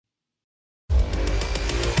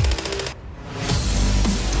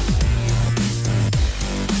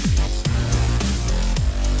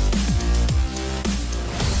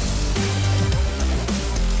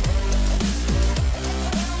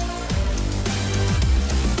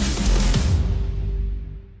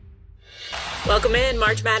Welcome in.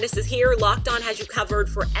 March Madness is here. Locked On has you covered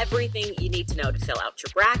for everything you need to know to fill out your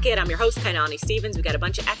bracket. I'm your host, Kainani Stevens. We've got a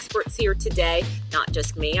bunch of experts here today, not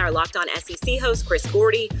just me. Our Locked On SEC host, Chris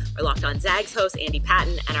Gordy, our Locked On Zags host, Andy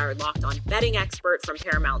Patton, and our Locked On betting expert from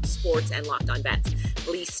Paramount Sports and Locked On Bets,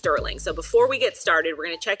 Lee Sterling. So before we get started, we're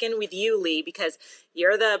going to check in with you, Lee, because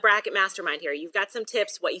you're the bracket mastermind here. You've got some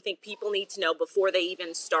tips, what you think people need to know before they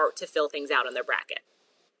even start to fill things out on their bracket.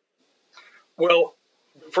 Well,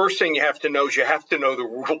 the first thing you have to know is you have to know the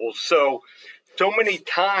rules. So many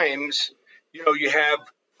times, you have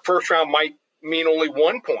first round might mean only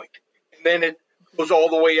 1 point. And then it goes all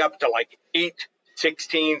the way up to like 8,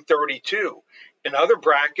 16, 32. In other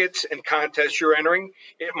brackets and contests you're entering,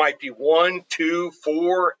 it might be 1, 2,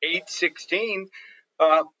 4, 8, 16.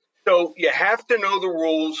 So you have to know the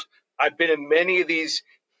rules. I've been in many of these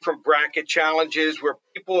different bracket challenges where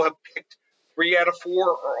people have picked 3 out of 4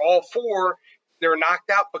 or all 4. They're knocked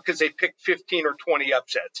out because they picked 15 or 20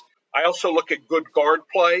 upsets. I also look at good guard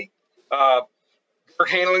play. They're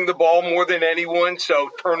handling the ball more than anyone, so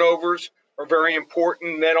turnovers are very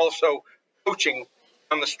important. And then also coaching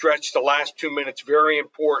on the stretch, the last 2 minutes, very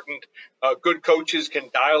important. Good coaches can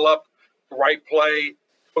dial up the right play.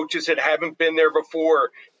 Coaches that haven't been there before,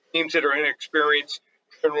 teams that are inexperienced,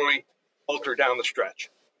 generally alter down the stretch.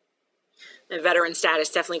 And veteran status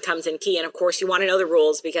definitely comes in key. And of course, you want to know the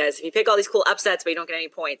rules, because if you pick all these cool upsets but you don't get any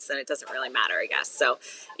points, then it doesn't really matter, I guess. So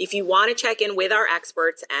if you want to check in with our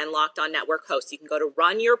experts and Locked On Network hosts, you can go to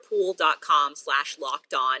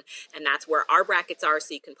runyourpool.com/lockedon. And that's where our brackets are.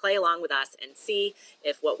 So you can play along with us and see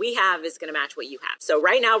if what we have is going to match what you have. So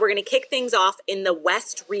right now, we're going to kick things off in the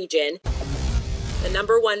West region. The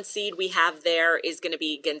number 1 seed we have there is going to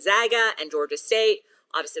be Gonzaga and Georgia State.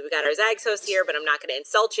 Obviously, we got our Zags host here, but I'm not going to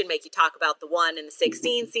insult you and make you talk about the 1 and the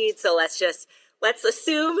 16 seed. So let's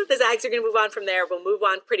assume the Zags are going to move on from there. We'll move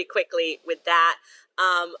on pretty quickly with that.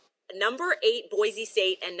 Number 8, Boise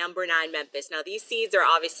State, and number 9, Memphis. Now, these seeds are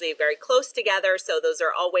obviously very close together, so those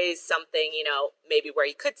are always something, maybe where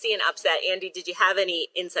you could see an upset. Andy, did you have any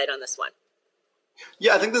insight on this one?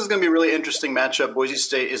 Yeah, I think this is going to be a really interesting matchup. Boise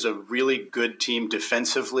State is a really good team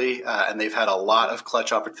defensively, and they've had a lot of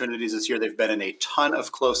clutch opportunities this year. They've been in a ton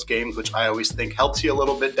of close games, which I always think helps you a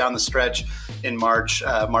little bit down the stretch. In March,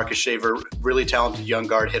 Marcus Shaver, really talented young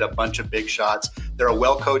guard, hit a bunch of big shots. They're a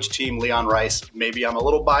well-coached team. Leon Rice, maybe I'm a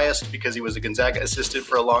little biased because he was a Gonzaga assistant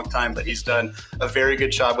for a long time, but he's done a very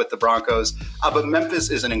good job with the Broncos. But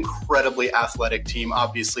Memphis is an incredibly athletic team.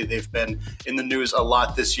 Obviously, they've been in the news a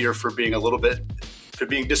lot this year for being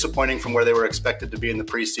disappointing from where they were expected to be in the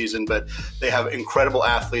preseason, but they have incredible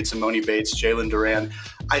athletes, Imoni Bates, Jalen Duran.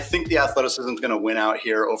 I think the athleticism is going to win out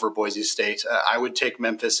here over Boise State. I would take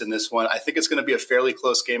Memphis in this one. I think it's going to be a fairly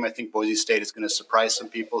close game. I think Boise State is going to surprise some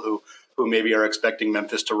people who maybe are expecting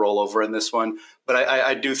Memphis to roll over in this one. But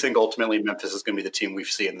I do think ultimately Memphis is going to be the team we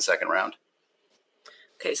see in the second round.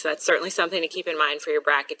 Okay, so that's certainly something to keep in mind for your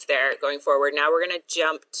brackets there going forward. Now we're going to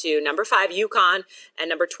jump to number 5, UConn, and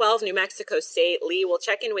number 12, New Mexico State. Lee, we'll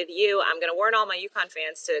check in with you. I'm going to warn all my UConn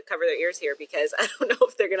fans to cover their ears here, because I don't know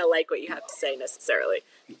if they're going to like what you have to say necessarily.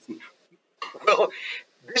 Well,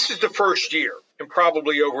 this is the first year in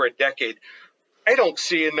probably over a decade I don't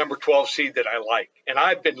see a number 12 seed that I like. And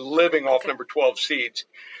I've been living off number 12 seeds.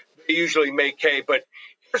 They usually make hay. But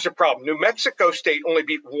here's the problem. New Mexico State only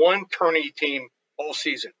beat one tourney team all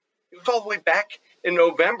season. It was all the way back in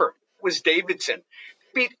November. It was Davidson.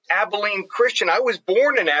 They beat Abilene Christian. I was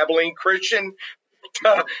born in Abilene Christian.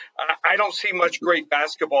 I don't see much great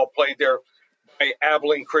basketball played there by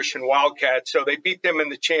Abilene Christian Wildcats. So they beat them in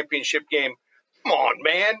the championship game. Come on,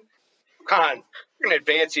 man. Come on. We're going to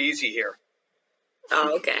advance easy here.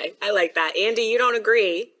 Oh, okay. I like that. Andy, you don't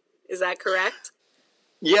agree. Is that correct?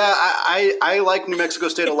 Yeah, I like New Mexico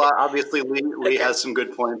State a lot. Obviously, Lee has some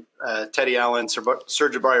good points. Teddy Allen,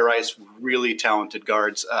 Serge Jabari Rice, really talented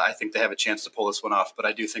guards. I think they have a chance to pull this one off, but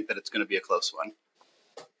I do think that it's going to be a close one.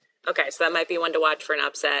 Okay, so that might be one to watch for an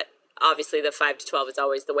upset. Obviously, the 5-12 is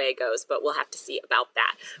always the way it goes, but we'll have to see about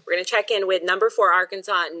that. We're going to check in with number 4,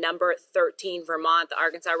 Arkansas, and number 13, Vermont. The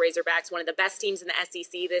Arkansas Razorbacks, one of the best teams in the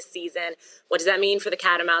SEC this season. What does that mean for the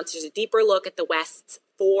Catamounts? There's a deeper look at the West's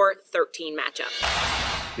 4-13 matchup.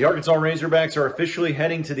 The Arkansas Razorbacks are officially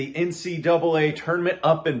heading to the NCAA tournament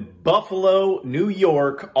up in Buffalo, New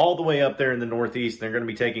York, all the way up there in the Northeast. They're going to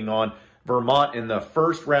be taking on Vermont in the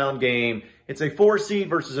first round game. It's a 4 seed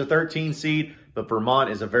versus a 13 seed, but Vermont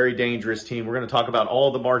is a very dangerous team. We're going to talk about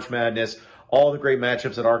all the March Madness, all the great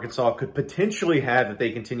matchups that Arkansas could potentially have if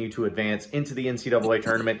they continue to advance into the NCAA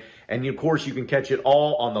tournament. And, of course, you can catch it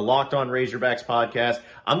all on the Locked On Razorbacks podcast.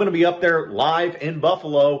 I'm going to be up there live in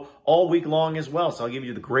Buffalo all week long as well. So I'll give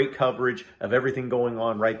you the great coverage of everything going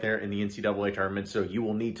on right there in the NCAA tournament. So you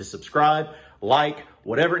will need to subscribe, like,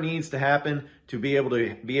 whatever needs to happen to be able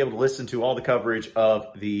to listen to all the coverage of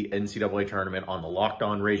the NCAA tournament on the Locked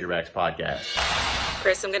On Razorbacks podcast.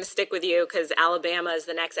 Chris, I'm going to stick with you because Alabama is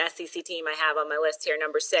the next SEC team I have on my list here,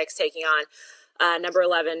 number 6, taking on number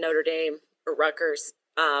 11, Notre Dame or Rutgers.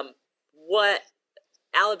 What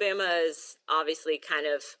Alabama is obviously kind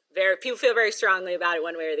of people feel very strongly about it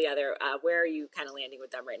one way or the other. Where are you kind of landing with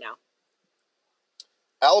them right now?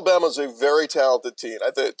 Alabama's a very talented team.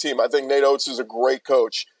 I think Nate Oates is a great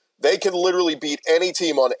coach. They can literally beat any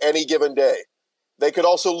team on any given day. They could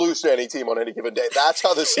also lose to any team on any given day. That's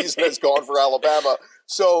how the season has gone for Alabama.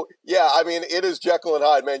 So, yeah, I mean, it is Jekyll and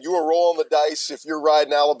Hyde, man. You are rolling the dice if you're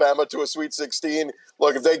riding Alabama to a Sweet 16.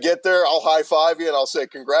 Look, if they get there, I'll high-five you and I'll say,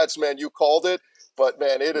 congrats, man, you called it. But,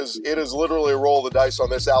 man, it is literally a roll of the dice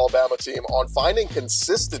on this Alabama team on finding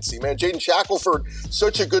consistency, man. Jaden Shackelford,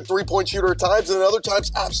 such a good three-point shooter at times, and at other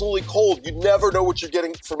times absolutely cold. You never know what you're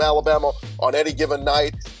getting from Alabama on any given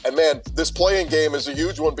night. And, man, this playing game is a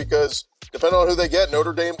huge one because depending on who they get,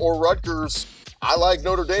 Notre Dame or Rutgers, I like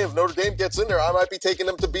Notre Dame. If Notre Dame gets in there, I might be taking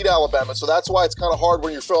them to beat Alabama. So that's why it's kind of hard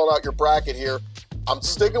when you're filling out your bracket here. I'm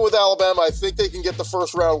sticking with Alabama. I think they can get the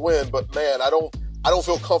first-round win, but, man, I don't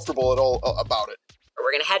feel comfortable at all about it.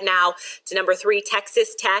 We're going to head now to number 3,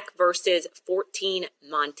 Texas Tech versus 14,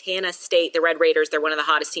 Montana State. The Red Raiders, they're one of the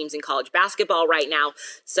hottest teams in college basketball right now.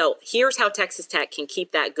 So here's how Texas Tech can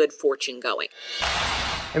keep that good fortune going.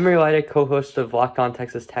 Emery Lydic, co-host of Locked On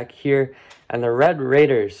Texas Tech here. And the Red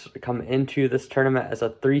Raiders come into this tournament as a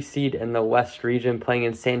 3 seed in the West region, playing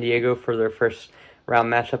in San Diego for their first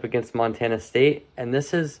round matchup against Montana State. And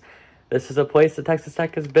this is a place that Texas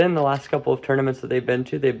Tech has been the last couple of tournaments that they've been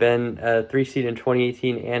to. They've been a 3 seed in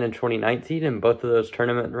 2018 and in 2019, and both of those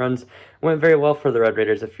tournament runs went very well for the Red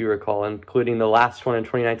Raiders, if you recall, including the last one in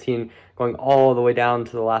 2019, going all the way down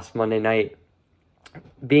to the last Monday night.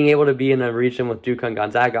 Being able to be in a region with Duke and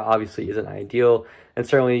Gonzaga obviously isn't ideal, and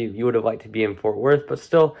certainly you would have liked to be in Fort Worth, but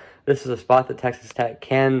still, this is a spot that Texas Tech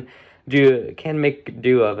can make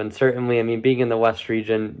do of. And certainly, I mean, being in the West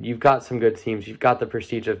region, you've got some good teams. You've got the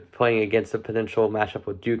prestige of playing against a potential matchup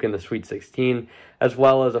with Duke in the Sweet 16, as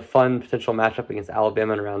well as a fun potential matchup against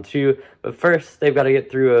Alabama in round 2. But first, they've got to get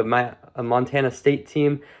through a Montana State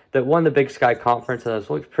team that won the Big Sky Conference and has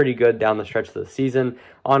looked pretty good down the stretch of the season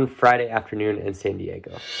on Friday afternoon in San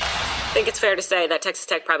Diego. I think it's fair to say that Texas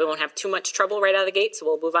Tech probably won't have too much trouble right out of the gate, so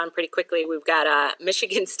we'll move on pretty quickly. We've got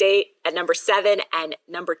Michigan State at number 7 and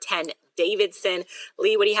number 10, Davidson.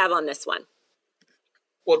 Lee, what do you have on this one?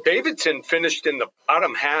 Well, Davidson finished in the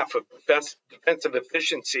bottom half of best defensive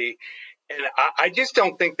efficiency, and I just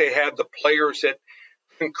don't think they have the players that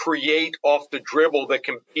can create off the dribble that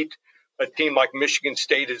can beat a team like Michigan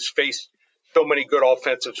State has faced so many good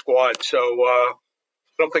offensive squads. So I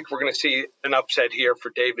don't think we're going to see an upset here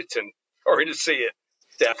for Davidson. Sorry to see it,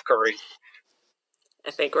 Steph Curry.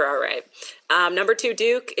 I think we're all right. Number 2,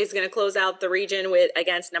 Duke is going to close out the region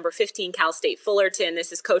against number 15, Cal State Fullerton.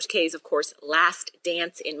 This is Coach K's, of course, last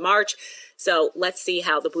dance in March. So let's see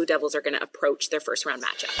how the Blue Devils are going to approach their first round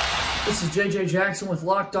matchup. This is JJ Jackson with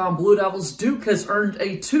Locked On Blue Devils. Duke has earned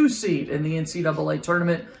a 2 seed in the NCAA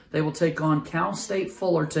tournament. They will take on Cal State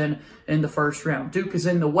Fullerton in the first round. Duke is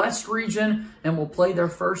in the West region and will play their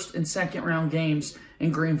first and second round games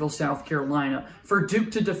in Greenville, South Carolina. For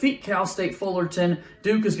Duke to defeat Cal State Fullerton,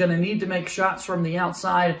 Duke is going to need to make shots from the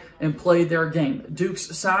outside and play their game.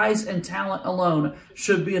 Duke's size and talent alone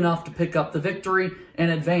should be enough to pick up the victory and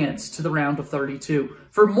advance to the round of 32.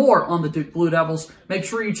 For more on the Duke Blue Devils, make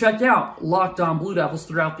sure you check out Locked On Blue Devils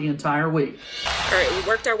throughout the entire week. All right, we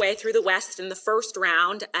worked our way through the West in the first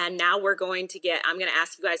round, and now I'm going to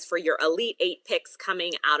ask you guys for your Elite 8 picks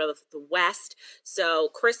coming out of the West. So,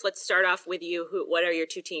 Chris, let's start off with you. What are your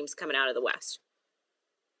 2 teams coming out of the West?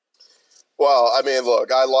 Well, I mean,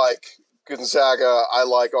 look, I like Gonzaga, I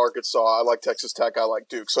like Arkansas, I like Texas Tech, I like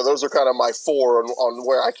Duke. So those are kind of my 4 on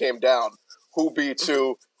where I came down. Who beats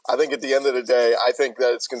who? I think at the end of the day, I think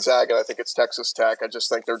that it's Gonzaga and I think it's Texas Tech. I just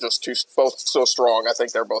think they're just both so strong. I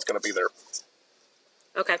think they're both going to be there.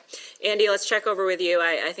 Okay. Andy, let's check over with you.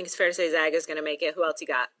 I think it's fair to say Zaga's going to make it. Who else you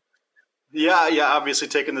got? Yeah, obviously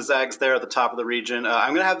taking the Zags there at the top of the region. I'm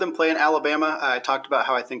going to have them play in Alabama. I talked about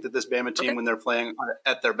how I think that this Bama team, when they're playing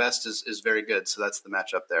at their best, is very good. So that's the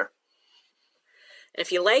matchup there. And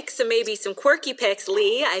if you like maybe some quirky picks,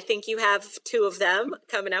 Lee, I think you have two of them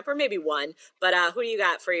coming up, or maybe one. But who do you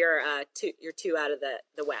got for your two out of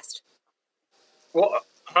the West? Well,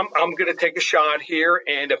 I'm going to take a shot here,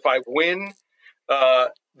 and if I win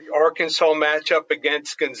the Arkansas matchup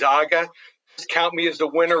against Gonzaga, just count me as the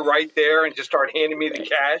winner right there, and just start handing me the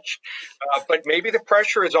cash. But maybe the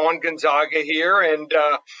pressure is on Gonzaga here, and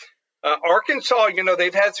Arkansas.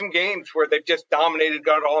 They've had some games where they've just dominated,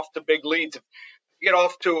 got off to big leads. If you get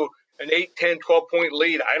off to an 8, 10, 12-point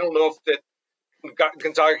lead, I don't know if that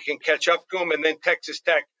Gonzaga can catch up to them. And then Texas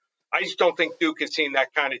Tech, I just don't think Duke has seen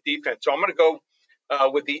that kind of defense. So I'm going to go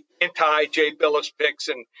with the anti-Jay Billis picks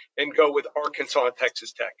and go with Arkansas and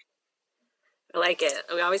Texas Tech. I like it.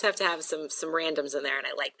 We always have to have some randoms in there, and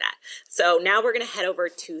I like that. So now we're going to head over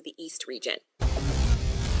to the East region.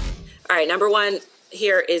 All right, number 1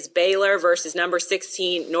 here is Baylor versus number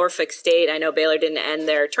 16, Norfolk State. I know Baylor didn't end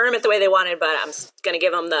their tournament the way they wanted, but I'm going to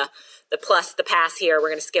give them the pass here. We're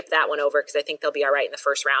going to skip that one over because I think they'll be all right in the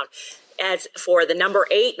first round. As for the number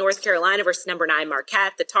 8, North Carolina versus number 9,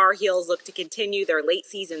 Marquette, the Tar Heels look to continue their late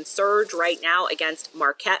season surge right now against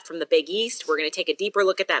Marquette from the Big East. We're going to take a deeper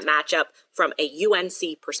look at that matchup from a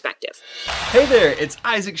UNC perspective. Hey there, it's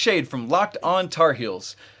Isaac Shade from Locked On Tar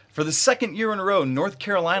Heels. For the second year in a row, North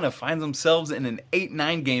Carolina finds themselves in an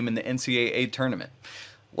 8-9 game in the NCAA tournament.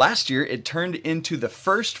 Last year, it turned into the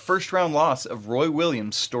first-round loss of Roy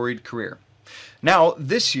Williams' storied career. Now,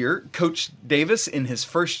 this year, Coach Davis, in his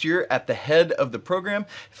first year at the head of the program,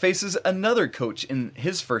 faces another coach in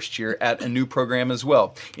his first year at a new program as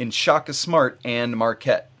well, in Shaka Smart and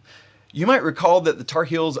Marquette. You might recall that the Tar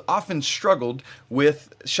Heels often struggled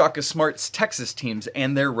with Shaka Smart's Texas teams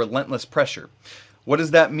and their relentless pressure. What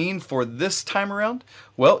does that mean for this time around?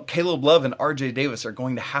 Well, Caleb Love and RJ Davis are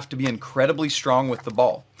going to have to be incredibly strong with the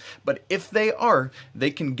ball. But if they are,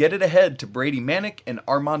 they can get it ahead to Brady Manick and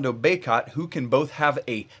Armando Bacot, who can both have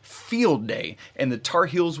a field day, and the Tar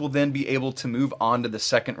Heels will then be able to move on to the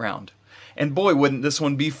second round. And boy, wouldn't this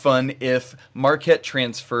one be fun if Marquette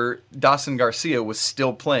transfer Dawson Garcia was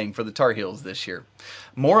still playing for the Tar Heels this year.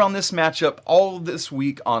 More on this matchup all this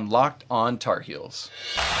week on Locked On Tar Heels.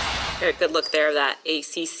 Good look there, that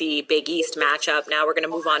ACC Big East matchup. Now we're going to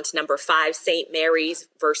move on to number 5, St. Mary's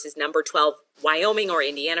versus number 12, Wyoming or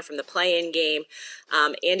Indiana from the play-in game.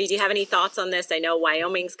 Andy, do you have any thoughts on this? I know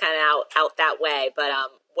Wyoming's kind of out that way, but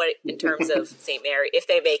what in terms of St. Mary, if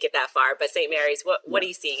they make it that far, but St. Mary's, what are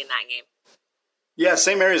you seeing in that game? Yeah,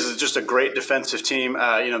 St. Mary's is just a great defensive team.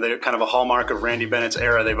 They're kind of a hallmark of Randy Bennett's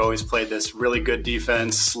era. They've always played this really good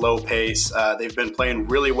defense, slow pace. They've been playing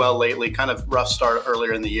really well lately, kind of rough start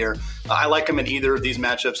earlier in the year. I like them in either of these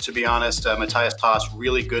matchups, to be honest. Matthias Toss,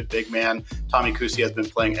 really good big man. Tommy Kusi has been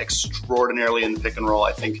playing extraordinarily in the pick and roll.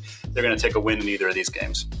 I think they're going to take a win in either of these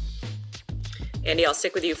games. Andy, I'll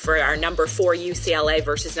stick with you for our number 4 UCLA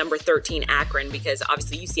versus number 13 Akron, because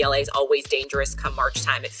obviously UCLA is always dangerous come March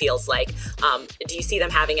time, it feels like. Do you see them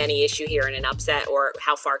having any issue here in an upset, or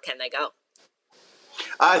how far can they go?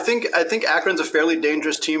 I think Akron's a fairly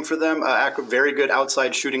dangerous team for them. Akron, very good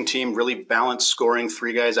outside shooting team, really balanced scoring,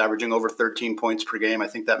 3 guys averaging over 13 points per game. I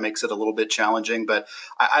think that makes it a little bit challenging, but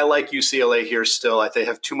I like UCLA here still. They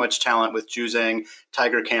have too much talent with Juzang,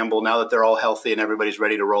 Tiger Campbell. Now that they're all healthy and everybody's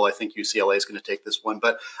ready to roll, I think UCLA is going to take this one.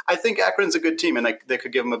 But I think Akron's a good team, and they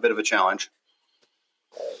could give them a bit of a challenge.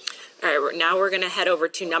 All right, now we're going to head over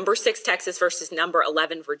to number 6 Texas versus number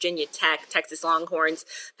 11 Virginia Tech. Texas Longhorns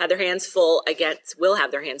will have their hands full,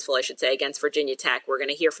 against Virginia Tech. We're going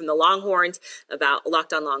to hear from the Longhorns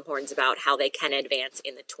Locked On Longhorns about how they can advance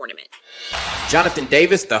in the tournament. Jonathan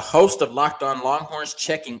Davis, the host of Locked On Longhorns,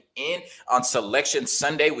 checking in on Selection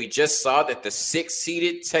Sunday. We just saw that the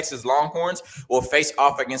 6th-seeded Texas Longhorns will face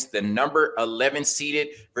off against the number 11-seeded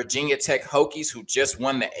Virginia Tech Hokies, who just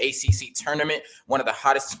won the ACC tournament, one of the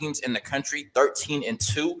hottest teams in the country,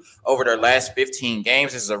 13-2 over their last 15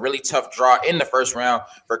 games. This is a really tough draw in the first round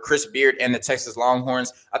for Chris Beard and the Texas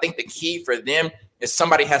Longhorns. I think the key for them is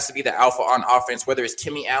somebody has to be the alpha on offense, whether it's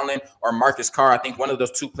Timmy Allen or Marcus Carr. I think one of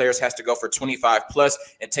those 2 players has to go for 25+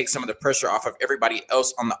 and take some of the pressure off of everybody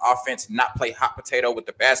else on the offense, not play hot potato with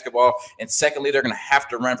the basketball. And secondly, they're going to have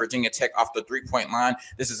to run Virginia Tech off the 3-point line.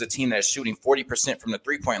 This is a team that is shooting 40% from the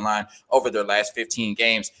 3-point line over their last 15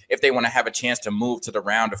 games if they want to have a chance to move to the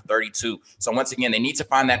round of 32. So once again, they need to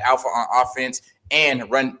find that alpha on offense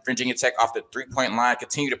and run Virginia Tech off the 3-point line,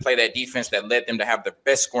 continue to play that defense that led them to have the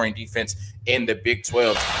best scoring defense in the Big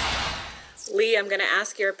 12. Lee, I'm going to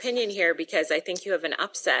ask your opinion here because I think you have an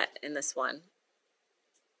upset in this one.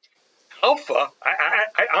 Alpha,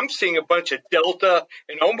 I'm seeing a bunch of Delta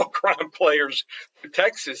and Omicron players for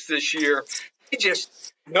Texas this year.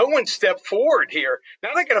 no one stepped forward here. Now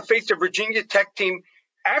they got to face a Virginia Tech team.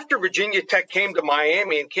 After Virginia Tech came to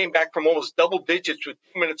Miami and came back from almost double digits with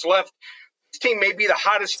 2 minutes left, this team may be the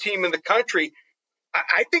hottest team in the country.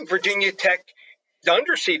 I think Virginia Tech is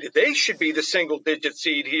underseeded. They should be the single-digit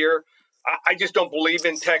seed here. I just don't believe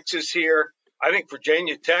in Texas here. I think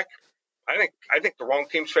Virginia Tech, I think the wrong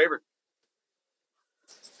team's favored.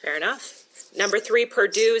 Fair enough. Number 3,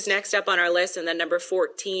 Purdue is next up on our list, and then number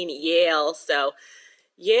 14, Yale. So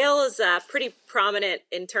Yale is pretty prominent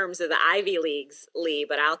in terms of the Ivy Leagues, Lee,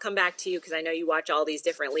 but I'll come back to you because I know you watch all these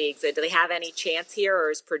different leagues. Do they have any chance here,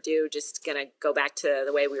 or is Purdue just going to go back to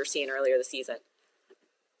the way we were seeing earlier this season?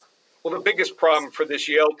 Well, the biggest problem for this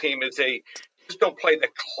Yale team is they just don't play the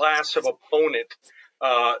class of opponent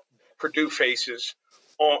Purdue faces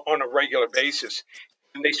on a regular basis.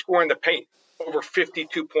 And they score in the paint, over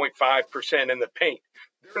 52.5% in the paint.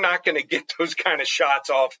 They're not going to get those kind of shots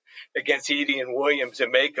off against Edey and Williams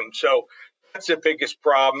and make them. So that's the biggest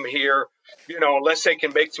problem here. Unless they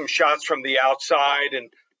can make some shots from the outside and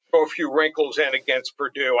throw a few wrinkles in against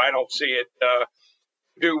Purdue, I don't see it.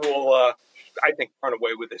 Purdue will, I think, run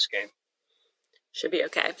away with this game. Should be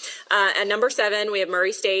okay. At number 7, we have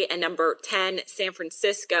Murray State, and number 10, San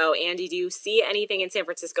Francisco. Andy, do you see anything in San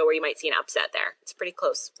Francisco where you might see an upset there? It's pretty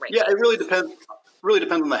close ranking. Yeah, it really depends.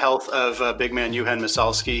 On the health of big man Juhan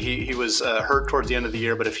Misalski. He was hurt towards the end of the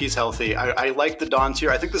year, but if he's healthy, I like the Dons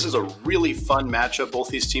here. I think this is a really fun matchup. Both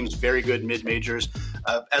these teams very good mid-majors.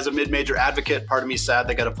 As a mid-major advocate, part of me is sad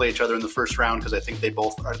they got to play each other in the first round because I think they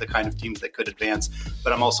both are the kind of teams that could advance.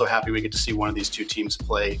 But I'm also happy we get to see one of these two teams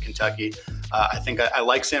play Kentucky. I think I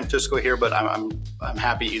like San Francisco here, but I'm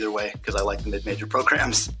happy either way because I like the mid-major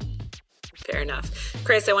programs. Fair enough.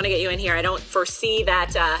 Chris, I want to get you in here. I don't foresee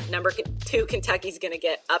that number 2 Kentucky's going to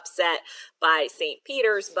get upset by St.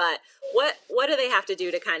 Peter's, but what do they have to do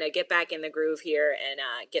to kind of get back in the groove here and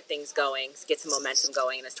get things going, get some momentum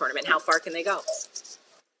going in this tournament? How far can they go?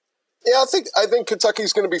 Yeah, I think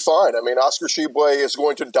Kentucky's going to be fine. I mean, Oscar Tshiebwe is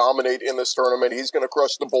going to dominate in this tournament. He's going to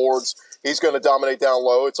crush the boards. He's going to dominate down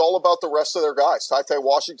low. It's all about the rest of their guys. TyTy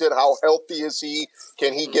Washington, how healthy is he?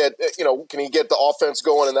 Can he get the offense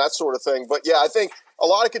going and that sort of thing? But yeah, I think a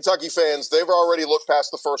lot of Kentucky fans, they've already looked past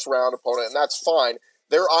the first round opponent, and that's fine.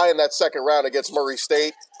 They're eyeing that second round against Murray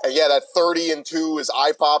State, and yeah, that 30-2 is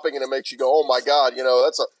eye-popping, and it makes you go, oh my God,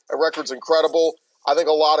 that's a record's incredible. I think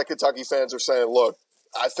a lot of Kentucky fans are saying, look,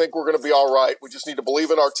 I think we're going to be all right. We just need to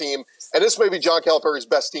believe in our team. And this may be John Calipari's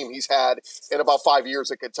best team he's had in about 5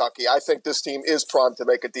 years at Kentucky. I think this team is primed to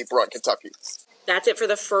make a deep run, Kentucky. That's it for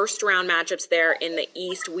the first round matchups there in the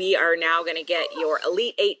East. We are now going to get your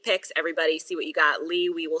Elite 8 picks. Everybody, see what you got. Lee,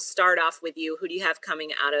 we will start off with you. Who do you have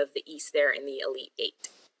coming out of the East there in the Elite 8?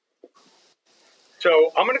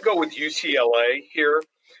 So I'm going to go with UCLA here.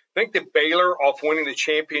 I think that Baylor, off winning the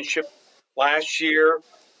championship last year,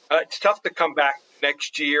 it's tough to come back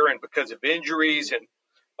next year, and because of injuries and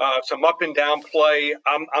some up and down play,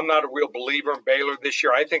 I'm not a real believer in Baylor this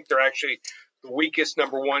year. I think they're actually the weakest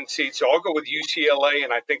number 1 seed. So I'll go with UCLA,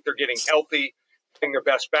 and I think they're getting healthy, playing their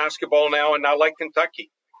best basketball now, and I like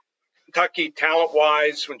Kentucky. Kentucky,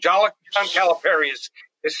 talent-wise, when John Calipari is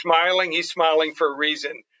smiling, he's smiling for a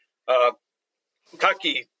reason.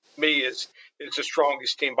 Kentucky, to me, is the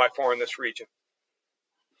strongest team by far in this region.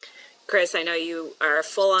 Chris, I know you are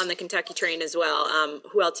full on the Kentucky train as well.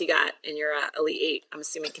 Who else you got in your Elite 8? I'm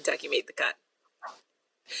assuming Kentucky made the cut.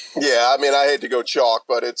 Yeah, I mean, I hate to go chalk,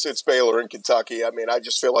 but it's Baylor and Kentucky. I mean, I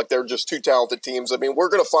just feel like they're just two talented teams. I mean, we're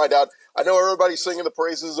going to find out. I know everybody's singing the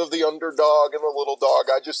praises of the underdog and the little dog.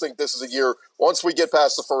 I just think this is a year, once we get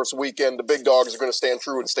past the first weekend, the big dogs are going to stand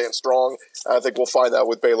true and stand strong. I think we'll find that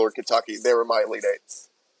with Baylor and Kentucky. They're in my Elite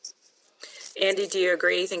 8. Andy, do you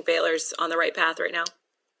agree? You think Baylor's on the right path right now?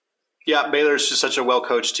 Yeah, Baylor's just such a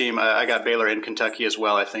well-coached team. I got Baylor in Kentucky as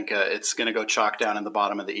well. I think it's going to go chalk down in the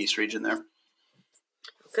bottom of the East region there.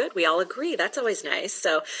 Good. We all agree. That's always nice.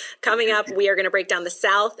 So coming up, we are going to break down the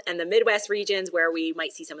South and the Midwest regions where we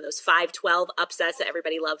might see some of those 5-12 upsets that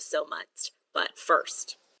everybody loves so much. But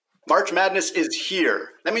first, March Madness is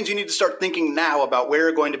here. That means you need to start thinking now about where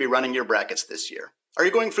you're going to be running your brackets this year. Are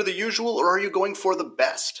you going for the usual or are you going for the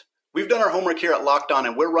best? We've done our homework here at Locked On,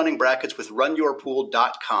 and we're running brackets with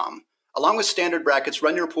runyourpool.com. Along with standard brackets,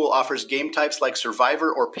 Run Your Pool offers game types like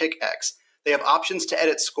Survivor or Pick X. They have options to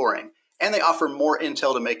edit scoring, and they offer more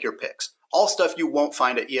intel to make your picks. All stuff you won't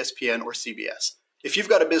find at ESPN or CBS. If you've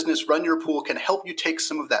got a business, Run Your Pool can help you take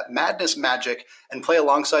some of that madness magic and play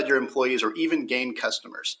alongside your employees or even gain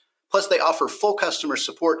customers. Plus, they offer full customer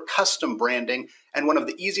support, custom branding, and one of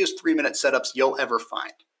the easiest 3-minute setups you'll ever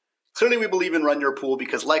find. Clearly, we believe in Run Your Pool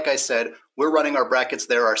because, like I said, we're running our brackets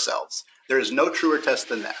there ourselves. There is no truer test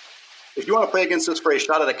than that. If you want to play against us for a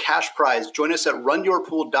shot at a cash prize, join us at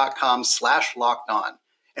runyourpool.com/lockedon.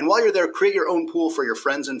 And while you're there, create your own pool for your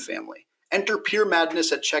friends and family. Enter Pure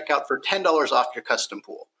Madness at checkout for $10 off your custom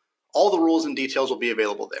pool. All the rules and details will be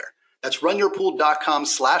available there. That's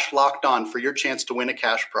runyourpool.com/lockedon for your chance to win a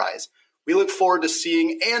cash prize. We look forward to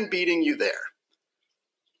seeing and beating you there.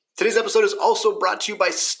 Today's episode is also brought to you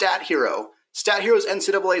by Stat Hero. Stat Hero's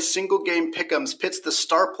NCAA single game pick'ems pits the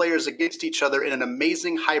star players against each other in an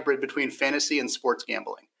amazing hybrid between fantasy and sports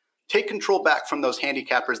gambling. Take control back from those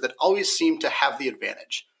handicappers that always seem to have the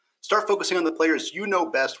advantage. Start focusing on the players you know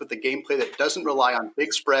best with the gameplay that doesn't rely on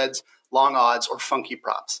big spreads, long odds, or funky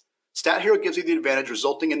props. Stat Hero gives you the advantage,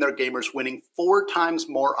 resulting in their gamers winning 4 times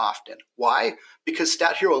more often. Why? Because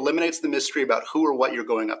Stat Hero eliminates the mystery about who or what you're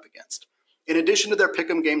going up against. In addition to their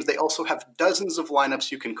pick'em games, they also have dozens of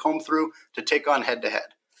lineups you can comb through to take on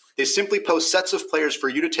head-to-head. They simply post sets of players for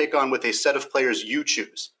you to take on with a set of players you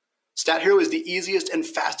choose. Stat Hero is the easiest and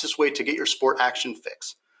fastest way to get your sport action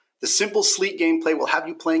fix. The simple, sleek gameplay will have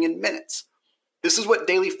you playing in minutes. This is what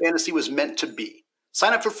daily fantasy was meant to be.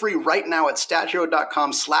 Sign up for free right now at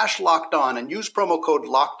stathero.com/lockedon and use promo code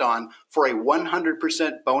LOCKEDON for a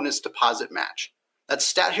 100% bonus deposit match. That's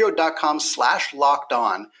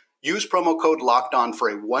stathero.com/lockedon. Use promo code LOCKEDON for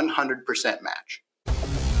a 100% match.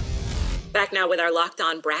 Back now with our Locked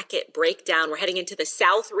On bracket breakdown. We're heading into the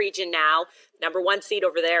South region now. Number 1 seed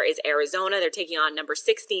over there is Arizona. They're taking on number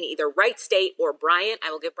 16, either Wright State or Bryant. I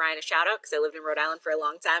will give Bryant a shout out because I lived in Rhode Island for a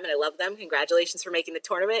long time and I love them. Congratulations for making the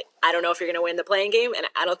tournament. I don't know if you're going to win the playing game, and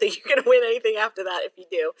I don't think you're going to win anything after that if you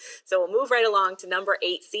do. So we'll move right along to number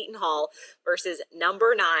 8, Seton Hall versus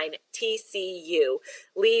number 9, TCU.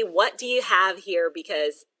 Lee, what do you have here?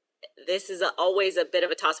 Because this is always a bit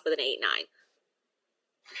of a toss-up with an 8-9.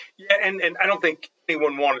 Yeah, and I don't think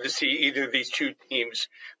anyone wanted to see either of these two teams.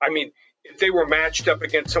 I mean, if they were matched up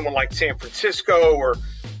against someone like San Francisco or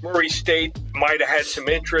Murray State, might have had some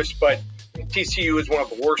interest, but TCU is one of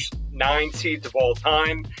the worst 9 seeds of all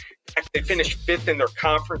time. In fact, they finished 5th in their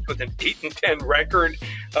conference with an 8-10 record.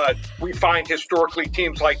 We find historically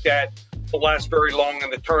teams like that will last very long in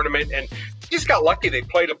the tournament, and just got lucky. They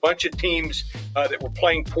played a bunch of teams that were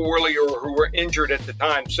playing poorly or who were injured at the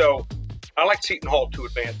time. So I like Seton Hall to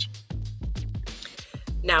advance.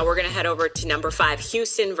 Now we're going to head over to number 5,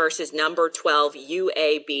 Houston versus number 12,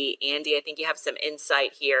 UAB. Andy, I think you have some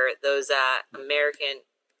insight here. Those American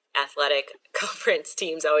Athletic Conference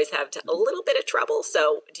teams always have a little bit of trouble.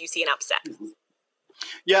 So do you see an upset?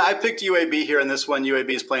 Yeah, I picked UAB here in this one. UAB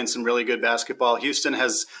is playing some really good basketball. Houston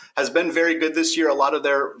has been very good this year. A lot of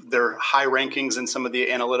their high rankings in some of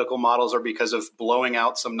the analytical models are because of blowing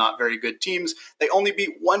out some not very good teams. They only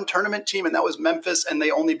beat one tournament team, and that was Memphis, and they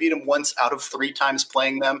only beat them once out of 3 times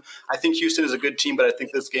playing them. I think Houston is a good team, but I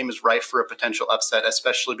think this game is rife for a potential upset,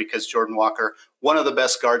 especially because Jordan Walker, one of the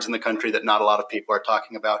best guards in the country that not a lot of people are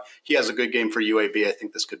talking about, he has a good game for UAB. I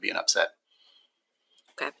think this could be an upset.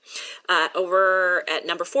 Okay. Over at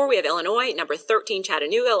number 4, we have Illinois. Number 13,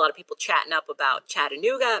 Chattanooga. A lot of people chatting up about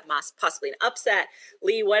Chattanooga, possibly an upset.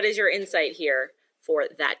 Lee, what is your insight here for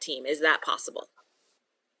that team? Is that possible?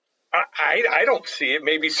 I don't see it.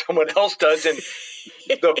 Maybe someone else does. And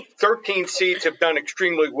the 13 seeds have done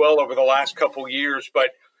extremely well over the last couple years,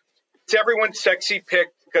 but it's everyone's sexy pick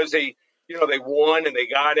because they won and they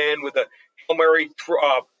got in with a Hail Mary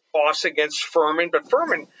toss against Furman, but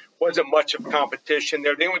Furman wasn't much of competition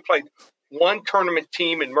there. They only played one tournament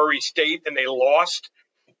team in Murray State, and they lost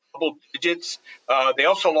double digits. They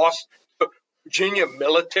also lost to Virginia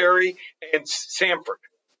Military and Samford,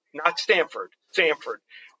 not Stanford, Samford.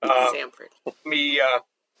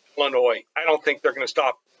 Illinois. I don't think they're going to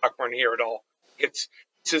stop Cochran here at all. This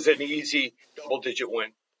is an easy double-digit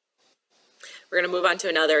win. We're going to move on to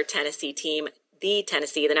another Tennessee team. The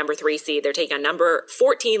Tennessee, the number 3 seed, they're taking on number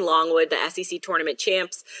 14 Longwood. The SEC tournament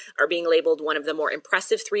champs are being labeled one of the more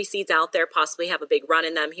impressive 3 seeds out there, possibly have a big run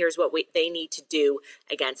in them. Here's what they need to do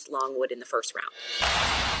against Longwood in the first round.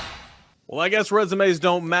 Well, I guess resumes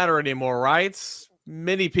don't matter anymore, right?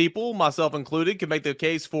 Many people, myself included, can make the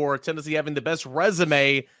case for Tennessee having the best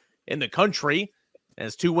resume in the country. It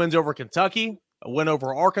has 2 wins over Kentucky, a win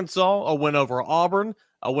over Arkansas, a win over Auburn,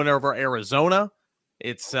 a win over Arizona.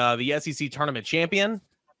 It's the SEC tournament champion,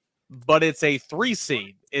 but it's a 3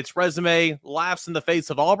 seed. Its resume laughs in the face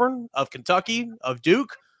of Auburn, of Kentucky, of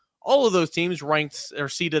Duke. All of those teams ranked or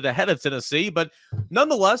seeded ahead of Tennessee, but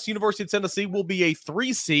nonetheless, University of Tennessee will be a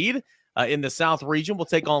 3 seed in the South region. We'll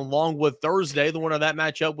take on Longwood Thursday. The winner of that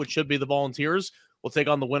matchup, which should be the Volunteers, will take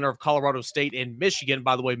on the winner of Colorado State and Michigan.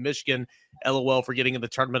 By the way, Michigan, LOL for getting in the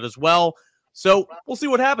tournament as well. So we'll see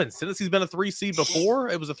what happens. Tennessee's been a 3 seed before.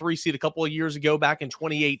 It was a 3 seed a couple of years ago back in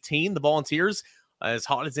 2018. The Volunteers, as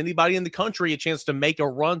hot as anybody in the country, a chance to make a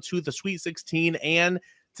run to the Sweet 16 and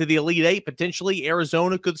to the Elite Eight. Potentially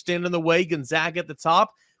Arizona could stand in the way. Gonzaga at the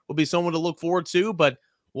top will be someone to look forward to, but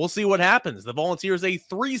we'll see what happens. The Volunteers a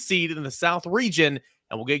 3 seed in the South region,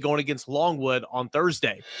 and we'll get going against Longwood on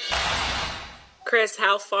Thursday. Chris,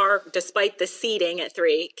 how far, despite the seeding at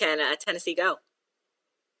 3, can Tennessee go?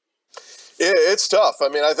 It's tough. I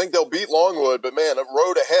mean, I think they'll beat Longwood, but man, a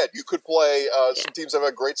road ahead. You could play some teams that have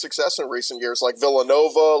had great success in recent years, like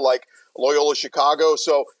Villanova, like Loyola Chicago.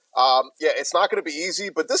 So, it's not going to be easy,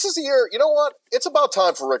 but this is the year. You know what? It's about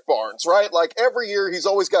time for Rick Barnes, right? Like every year, he's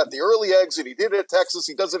always got the early exit. He did it at Texas.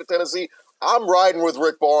 He does it at Tennessee. I'm riding with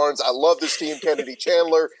Rick Barnes. I love this team. Kennedy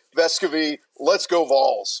Chandler, Vescovy. Let's go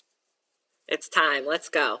Vols. It's time. Let's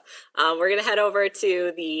go. We're going to head over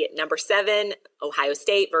to the number 7, Ohio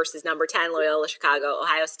State versus number 10, Loyola Chicago.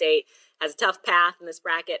 Ohio State has a tough path in this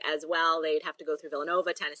bracket as well. They'd have to go through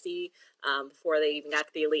Villanova, Tennessee, before they even got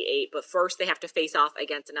to the Elite Eight. But first, they have to face off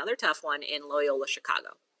against another tough one in Loyola Chicago.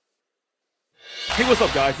 Hey, what's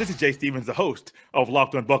up, guys? This is Jay Stevens, the host of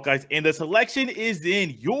Locked On Buckeyes, and the selection is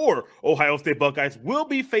in. Your Ohio State Buckeyes will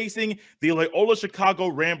be facing the Loyola Chicago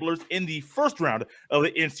Ramblers in the first round of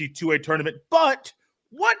the NC2A tournament. But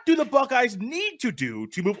what do the Buckeyes need to do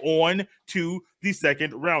to move on to the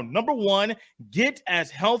second round? Number 1, get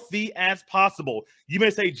as healthy as possible. You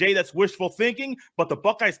may say, Jay, that's wishful thinking, but the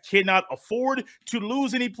Buckeyes cannot afford to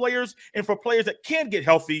lose any players, and for players that can get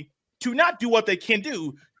healthy, to not do what they can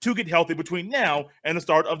do to get healthy between now and the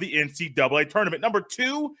start of the NCAA tournament. Number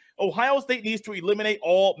 2, Ohio State needs to eliminate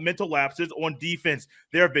all mental lapses on defense.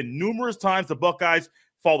 There have been numerous times the Buckeyes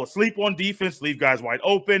fall asleep on defense, leave guys wide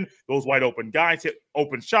open. Those wide open guys hit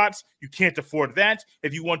open shots. You can't afford that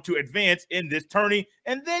if you want to advance in this tourney.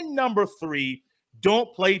 And then number 3,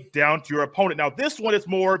 don't play down to your opponent. Now, this one is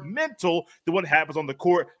more mental than what happens on the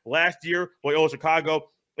court. Last year, Loyola Chicago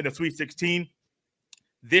in the Sweet 16.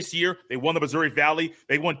 This year, they won the Missouri Valley.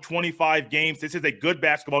 They won 25 games. This is a good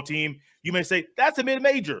basketball team. You may say, that's a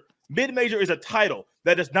mid-major. Mid-major is a title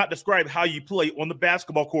that does not describe how you play on the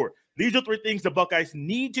basketball court. These are 3 things the Buckeyes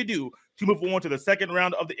need to do to move on to the second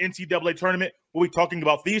round of the NCAA tournament. We'll be talking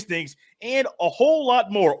about these things and a whole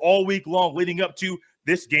lot more all week long leading up to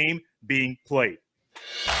this game being played.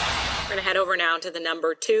 We're going to head over now to the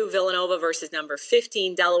number 2, Villanova versus number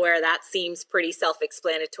 15, Delaware. That seems pretty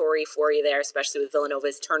self-explanatory for you there, especially with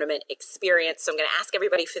Villanova's tournament experience. So I'm going to ask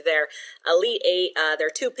everybody for their Elite 8. There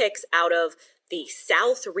are 2 picks out of the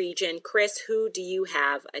South region. Chris, who do you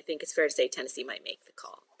have? I think it's fair to say Tennessee might make the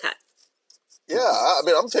call. Cut. Yeah, I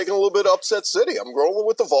mean, I'm taking a little bit of upset city. I'm rolling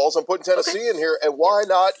with the Vols. I'm putting Tennessee in here. And why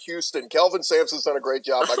not Houston? Kelvin Sampson's done a great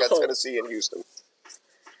job. I got Tennessee and Houston.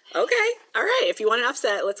 Okay. All right. If you want an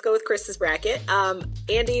upset, let's go with Chris's bracket.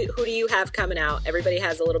 Andy, who do you have coming out? Everybody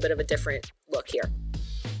has a little bit of a different look here.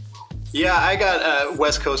 Yeah, I got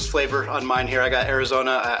West Coast flavor on mine here. I got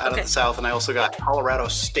Arizona out of the South, and I also got Colorado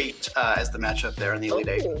State as the matchup there in the Elite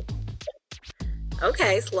Eight.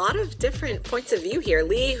 Okay, it's a lot of different points of view here.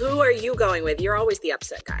 Lee, who are you going with? You're always the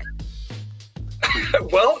upset guy.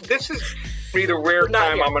 Well, this is the rare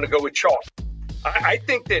time I'm going to go with chalk. I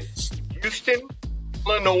think that Houston,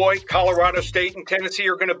 Illinois, Colorado State, and Tennessee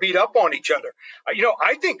are going to beat up on each other.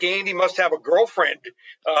 I think Andy must have a girlfriend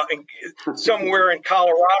somewhere in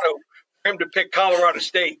Colorado for him to pick Colorado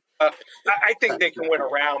State. I think they can win a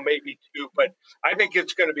round, maybe 2, but I think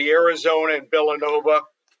it's going to be Arizona and Villanova.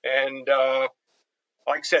 And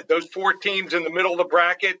like I said, those 4 teams in the middle of the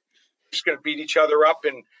bracket are just going to beat each other up.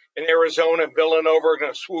 And Arizona and Villanova are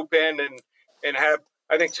going to swoop in and have,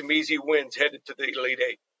 I think, some easy wins headed to the Elite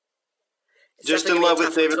Eight. Just in love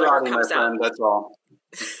with David Roddy, my friend. That's all.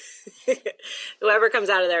 Whoever comes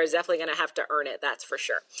out of there is definitely going to have to earn it. That's for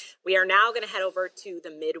sure. We are now going to head over to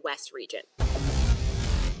the Midwest region.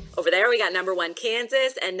 Over there, we got number 1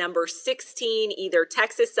 Kansas and number 16 either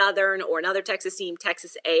Texas Southern or another Texas team,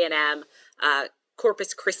 Texas A&M,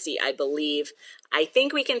 Corpus Christi, I believe. I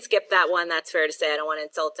think we can skip that one. That's fair to say. I don't want to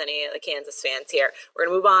insult any of the Kansas fans here. We're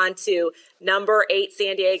going to move on to number 8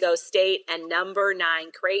 San Diego State and number 9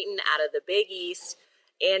 Creighton out of the Big East.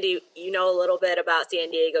 Andy, you know a little bit about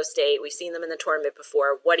San Diego State. We've seen them in the tournament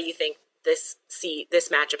before. What do you think this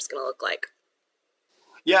matchup's going to look like?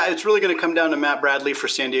 Yeah, it's really going to come down to Matt Bradley for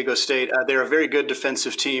San Diego State. They're a very good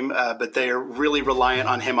defensive team, but they are really reliant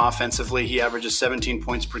on him offensively. He averages 17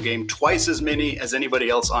 points per game, twice as many as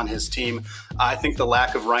anybody else on his team. I think the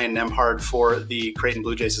lack of Ryan Nembhard for the Creighton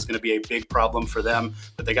Blue Jays is going to be a big problem for them,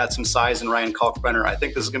 but they got some size in Ryan Kalkbrenner. I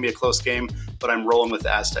think this is going to be a close game, but I'm rolling with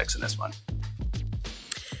the Aztecs in this one.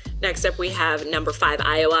 Next up, we have number 5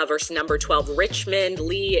 Iowa versus number 12 Richmond.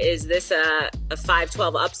 Lee, is this a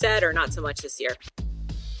 5-12 upset or not so much this year?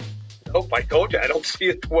 Nope, I told you, I don't see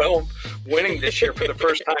a 12 winning this year for the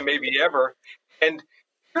first time maybe ever. And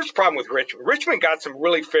here's the problem with Richmond. Richmond got some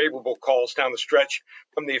really favorable calls down the stretch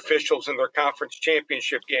from the officials in their conference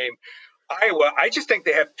championship game. Iowa, I just think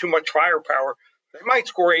they have too much firepower. They might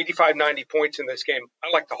score 85, 90 points in this game. I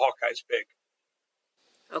like the Hawkeyes big.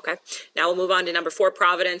 Okay. Now we'll move on to number 4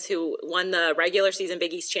 Providence, who won the regular season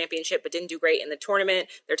Big East championship but didn't do great in the tournament.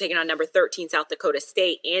 They're taking on number 13 South Dakota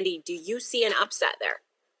State. Andy, do you see an upset there?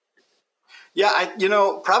 Yeah,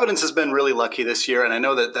 Providence has been really lucky this year, and I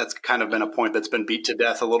know that that's kind of been a point that's been beat to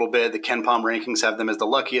death a little bit. The KenPom rankings have them as the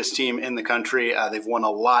luckiest team in the country. They've won a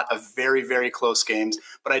lot of very, very close games,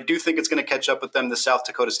 but I do think it's going to catch up with them. The South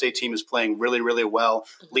Dakota State team is playing really, really well.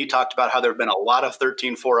 Lee talked about how there have been a lot of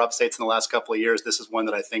 13-4 upsets in the last couple of years. This is one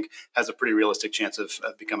that I think has a pretty realistic chance of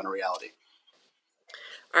becoming a reality.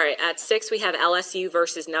 All right, at 6, we have LSU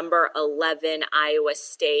versus number 11 Iowa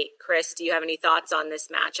State. Chris, do you have any thoughts on this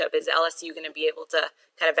matchup? Is LSU going to be able to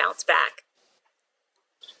kind of bounce back?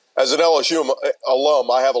 As an LSU alum,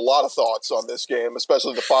 I have a lot of thoughts on this game,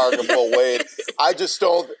 especially the firing of Will Wade. I just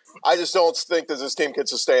don't think that this team can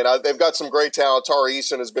sustain. They've got some great talent. Tari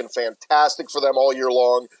Eason has been fantastic for them all year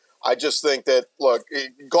long. I just think that, look,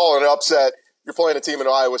 call it an upset. You're playing a team in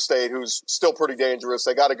Iowa State who's still pretty dangerous.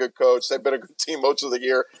 They got a good coach. They've been a good team most of the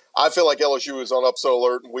year. I feel like LSU is on upset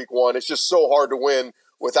alert in week 1. It's just so hard to win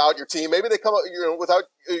without your team. Maybe they come out, without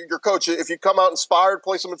your coach. If you come out inspired,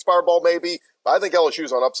 play some inspired ball, maybe. But I think LSU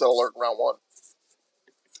is on upset alert in round 1.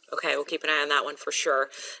 Okay, we'll keep an eye on that one for sure.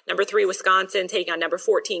 Number 3, Wisconsin taking on number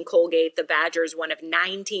 14, Colgate. The Badgers, one of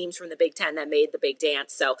 9 teams from the Big Ten that made the big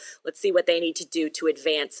dance. So let's see what they need to do to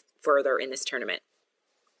advance further in this tournament.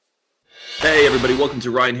 Hey, everybody. Welcome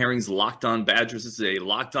to Ryan Herring's Locked On Badgers. This is a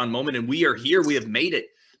Locked On moment, and we are here. We have made it.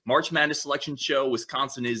 March Madness selection show.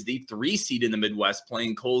 Wisconsin is the 3 seed in the Midwest,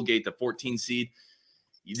 playing Colgate, the 14 seed.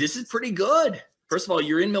 This is pretty good. First of all,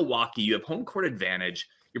 you're in Milwaukee. You have home court advantage.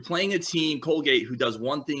 You're playing a team, Colgate, who does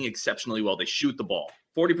one thing exceptionally well. They shoot the ball.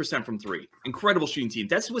 40% from 3. Incredible shooting team.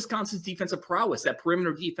 That's Wisconsin's defensive prowess. That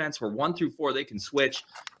perimeter defense where 1 through 4, they can switch.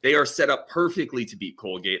 They are set up perfectly to beat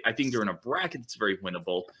Colgate. I think they're in a bracket that's very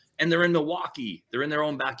winnable. And they're in Milwaukee. They're in their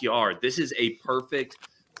own backyard. This is a perfect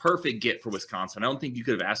get for Wisconsin. I don't think you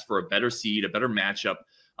could have asked for a better seed, a better matchup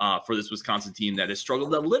for this Wisconsin team that has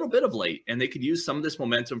struggled a little bit of late. And they could use some of this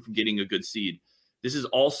momentum from getting a good seed. This is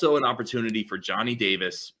also an opportunity for Johnny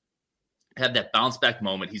Davis to have that bounce back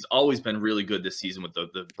moment. He's always been really good this season with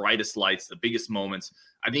the brightest lights, the biggest moments.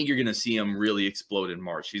 I think you're going to see him really explode in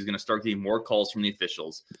March. He's going to start getting more calls from the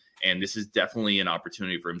officials. And this is definitely an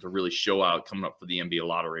opportunity for him to really show out coming up for the NBA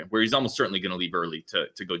lottery, where he's almost certainly going to leave early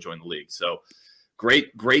to go join the league. So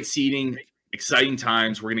great seeding, exciting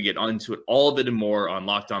times. We're going to get into it, all of it and more on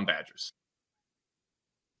Locked On Badgers.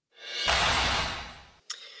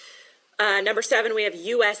 Number 7, we have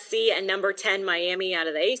USC, and number 10, Miami out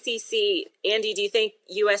of the ACC. Andy, do you think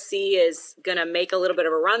USC is going to make a little bit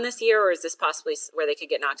of a run this year, or is this possibly where they could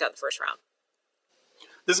get knocked out in the first round?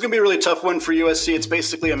 This is going to be a really tough one for USC. It's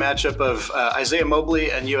basically a matchup of Isaiah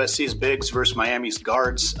Mobley and USC's bigs versus Miami's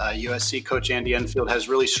guards. USC coach Andy Enfield has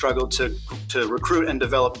really struggled to recruit and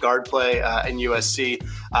develop guard play in USC.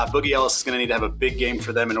 Boogie Ellis is going to need to have a big game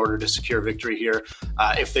for them in order to secure victory here.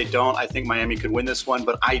 If they don't, I think Miami could win this one,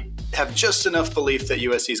 but I have just enough belief that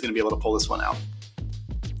USC is going to be able to pull this one out.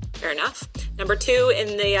 Fair enough. Number 2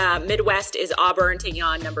 in the Midwest is Auburn taking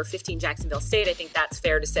on number 15 Jacksonville State. I think that's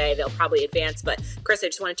fair to say. They'll probably advance. But Chris, I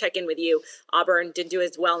just want to check in with you. Auburn didn't do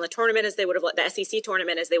as well in the tournament as they would have, the SEC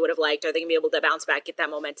tournament as they would have liked. Are they going to be able to bounce back, get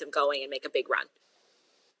that momentum going, and make a big run?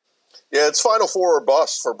 Yeah, it's Final Four or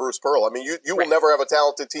bust for Bruce Pearl. I mean, you will never have a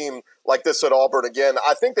talented team like this at Auburn again.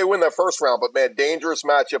 I think they win that first round, but man, dangerous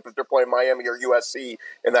matchup if they're playing Miami or USC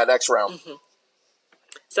in that next round. Mm-hmm.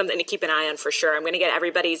 Something to keep an eye on for sure. I'm going to get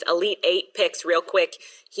everybody's Elite 8 picks real quick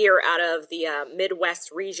here out of the Midwest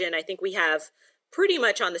region. I think we have pretty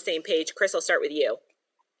much on the same page. Chris, I'll start with you.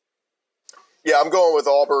 Yeah, I'm going with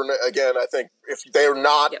Auburn again. I think if they're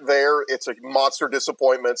not there, it's a monster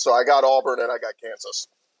disappointment. So I got Auburn and I got Kansas.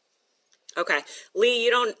 Okay. Lee,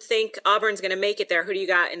 you don't think Auburn's going to make it there. Who do you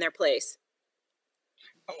got in their place?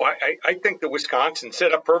 Oh, I think that Wisconsin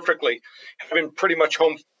set up perfectly, having pretty much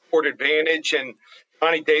home court advantage. And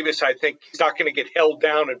Johnny Davis, I think he's not going to get held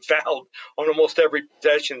down and fouled on almost every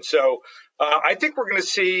possession. So I think we're going to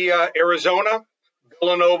see Arizona,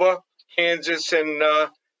 Villanova, Kansas, and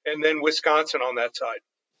then Wisconsin on that side.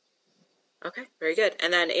 Okay, very good.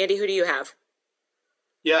 And then, Andy, who do you have?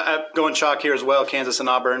 Yeah, I'm going chalk here as well. Kansas and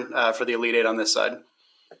Auburn for the Elite Eight on this side.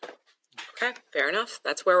 Okay, fair enough.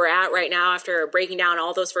 That's where we're at right now. After breaking down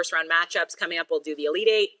all those first-round matchups, coming up, we'll do the Elite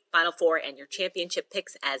Eight, Final Four, and your championship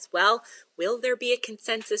picks as well. Will there be a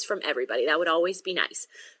consensus from everybody? That would always be nice.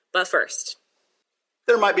 But first,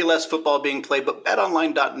 there might be less football being played, but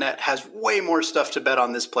BetOnline.net has way more stuff to bet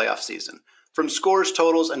on this playoff season. From scores,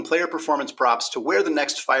 totals, and player performance props to where the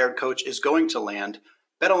next fired coach is going to land,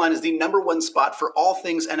 BetOnline is the #1 spot for all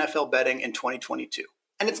things NFL betting in 2022.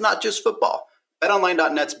 And it's not just football.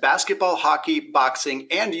 BetOnline.net's basketball, hockey, boxing,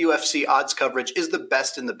 and UFC odds coverage is the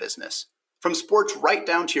best in the business. From sports right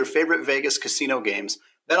down to your favorite Vegas casino games,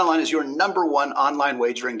 BetOnline is your #1 online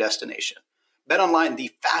wagering destination. BetOnline,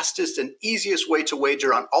 the fastest and easiest way to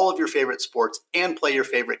wager on all of your favorite sports and play your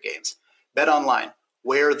favorite games. BetOnline,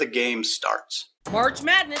 where the game starts. March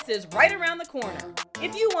Madness is right around the corner.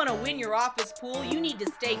 If you want to win your office pool, you need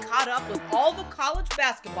to stay caught up with all the college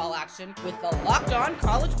basketball action with the Locked On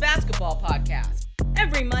College Basketball Podcast.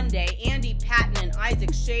 Every Monday, Andy Patton and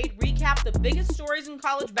Isaac Shade recap the biggest stories in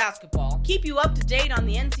college basketball, keep you up to date on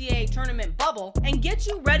the NCAA tournament bubble, and get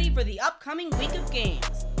you ready for the upcoming week of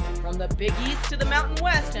games. From the Big East to the Mountain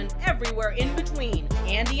West and everywhere in between,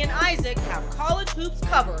 Andy and Isaac have college hoops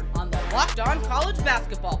covered on the Locked On College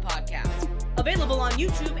Basketball Podcast. Available on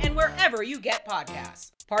YouTube and wherever you get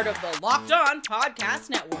podcasts. Part of the Locked On Podcast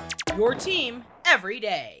Network. Your team every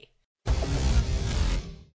day.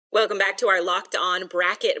 welcome back to our Locked On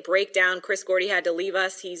bracket breakdown. Chris Gordy had to leave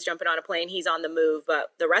us. He's jumping on a plane. He's on the move.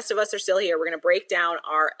 But the rest of us are still here. We're going to break down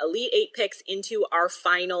our Elite Eight picks into our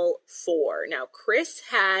Final Four. Now, Chris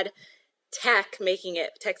had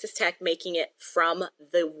Texas Tech making it from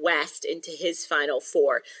the West into his Final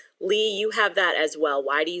Four. Lee, you have that as well.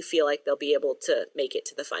 Why do you feel like they'll be able to make it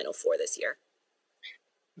to the Final Four this year?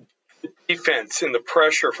 Defense and the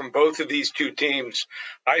pressure from both of these two teams,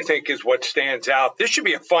 I think, is what stands out. This should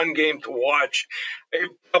be a fun game to watch. It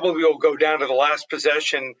probably will go down to the last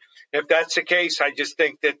possession. If that's the case, I just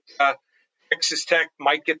think that Texas Tech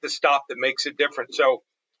might get the stop that makes a difference. So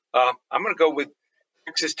I'm going to go with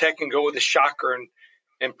Texas Tech and go with a shocker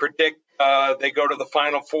and predict they go to the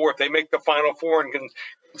Final Four. If they make the Final Four and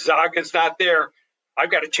Gonzaga's not there, I've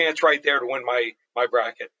got a chance right there to win my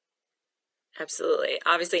bracket. Absolutely.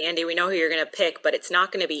 Obviously, Andy, we know who you're going to pick, but it's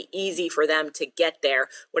not going to be easy for them to get there.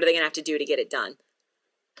 What are they going to have to do to get it done?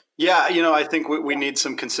 Yeah, I think we need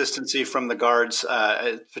some consistency from the guards,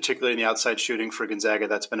 particularly in the outside shooting for Gonzaga.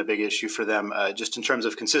 That's been a big issue for them, just in terms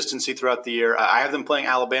of consistency throughout the year. I have them playing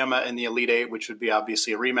Alabama in the Elite Eight, which would be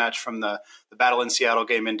obviously a rematch from the Battle in Seattle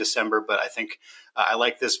game in December. But I think I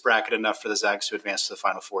like this bracket enough for the Zags to advance to the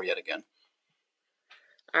Final Four yet again.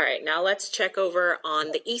 All right, now let's check over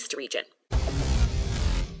on the East region.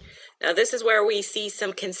 Now, this is where we see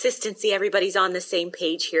some consistency. Everybody's on the same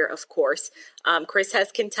page here, of course. Chris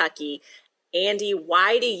has Kentucky. Andy,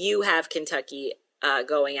 why do you have Kentucky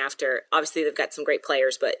going after? Obviously, they've got some great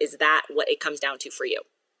players, but is that what it comes down to for you?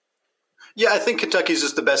 Yeah, I think Kentucky's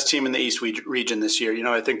just the best team in the East region this year.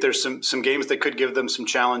 I think there's some games that could give them some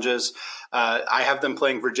challenges. I have them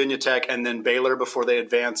playing Virginia Tech and then Baylor before they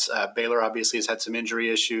advance. Baylor obviously has had some injury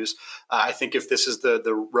issues. I think if this is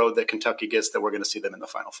the road that Kentucky gets, that we're going to see them in the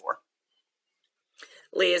Final Four.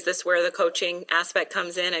 Lee, is this where the coaching aspect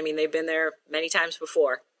comes in? I mean, they've been there many times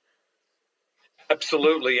before.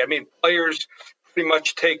 Absolutely. I mean, players pretty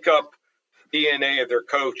much take up DNA of their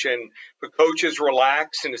coach, and the coach is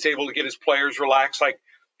relaxed and is able to get his players relaxed like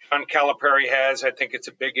John Calipari has. I think it's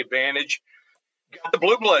a big advantage. Got the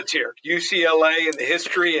Blue Bloods here, UCLA and the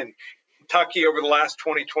history, and Kentucky over the last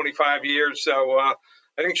 20, 25 years. So I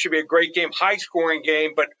think it should be a great game, high-scoring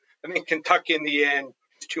game, but I think Kentucky in the end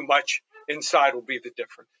is too much. Inside will be the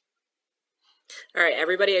difference. All right,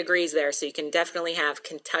 everybody agrees there, so you can definitely have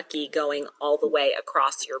Kentucky going all the way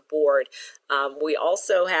across your board. We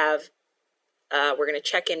also have we're going to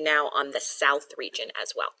check in now on the South region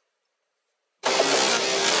as well.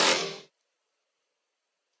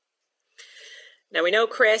 Now, we know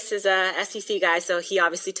Chris is a SEC guy, so he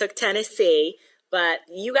obviously took Tennessee, but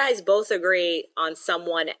you guys both agree on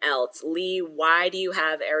someone else. Lee, why do you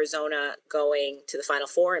have Arizona going to the Final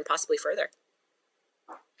Four and possibly further?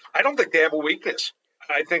 I don't think they have a weakness.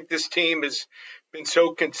 I think this team has been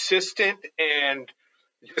so consistent, and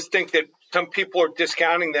just think that some people are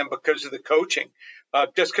discounting them because of the coaching.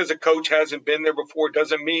 Just because a coach hasn't been there before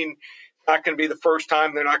doesn't mean it's not going to be the first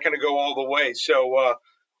time. They're not going to go all the way. So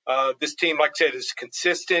this team, like I said, is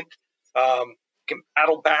consistent, can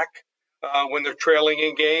battle back when they're trailing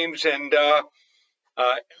in games. And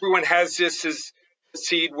everyone has this as a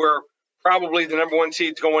seed where probably the number one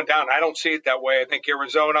seed's going down. I don't see it that way. I think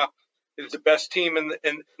Arizona is the best team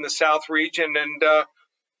in the South region. And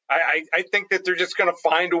I think that they're just going to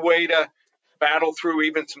find a way to battle through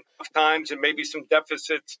even some tough times and maybe some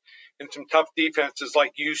deficits and some tough defenses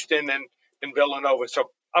like Houston and Villanova.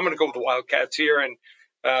 So I'm going to go with the Wildcats here, and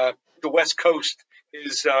the West Coast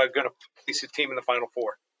is going to place a team in the Final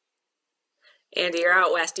Four. Andy, you're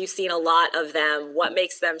out west. You've seen a lot of them. What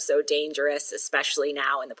makes them so dangerous, especially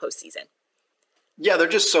now in the postseason? Yeah, they're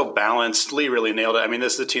just so balanced. Lee really nailed it. I mean,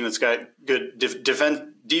 this is a team that's got good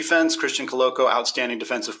defense. Christian Coloco, outstanding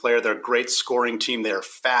defensive player. They're a great scoring team. They're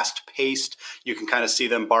fast-paced. You can kind of see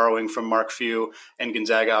them borrowing from Mark Few and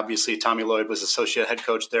Gonzaga. Obviously, Tommy Lloyd was associate head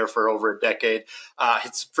coach there for over a decade.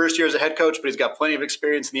 His first year as a head coach, but he's got plenty of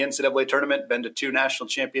experience in the NCAA tournament, been to 2 national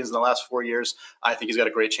champions in the last 4 years. I think he's got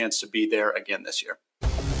a great chance to be there again this year.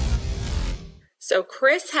 So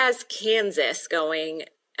Chris has Kansas going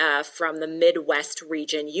from the Midwest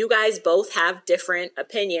region. You guys both have different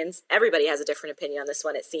opinions. Everybody has a different opinion on this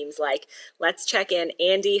one, it seems like. Let's check in.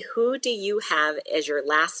 Andy, who do you have as your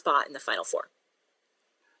last spot in the Final Four?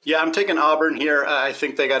 Yeah, I'm taking Auburn here. I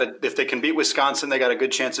think if they can beat Wisconsin, they got a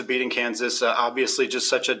good chance of beating Kansas. Obviously, just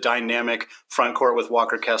such a dynamic front court with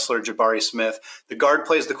Walker Kessler, Jabari Smith. The guard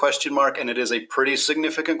plays the question mark, and it is a pretty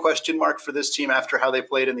significant question mark for this team after how they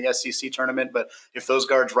played in the SEC tournament. But if those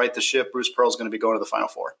guards right the ship, Bruce Pearl's going to be going to the Final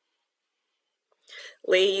Four.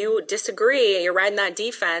 Lee, you disagree. You're riding that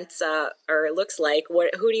defense, or it looks like.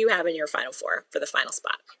 Who do you have in your Final Four for the final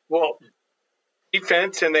spot? Well,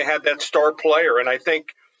 defense, and they had that star player, and I think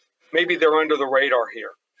maybe they're under the radar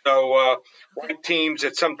here. So like teams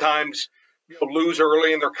that sometimes lose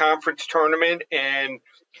early in their conference tournament and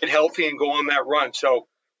get healthy and go on that run. So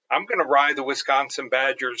I'm going to ride the Wisconsin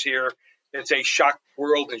Badgers here as they shock the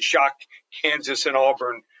world and shock Kansas and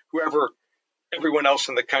Auburn, whoever everyone else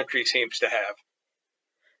in the country seems to have.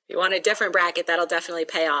 If you want a different bracket, that'll definitely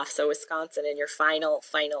pay off. So Wisconsin in your final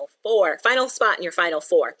spot in your Final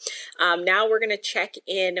Four. Now we're going to check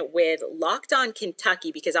in with Locked On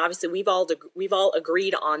Kentucky, because obviously we've all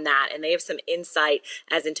agreed on that, and they have some insight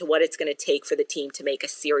as into what it's going to take for the team to make a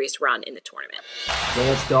serious run in the tournament.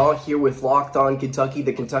 Lance Daw here with Locked On Kentucky.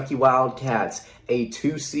 The Kentucky Wildcats, a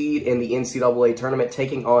 2 seed in the NCAA tournament,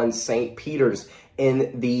 taking on St. Peter's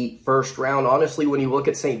in the first round. Honestly, when you look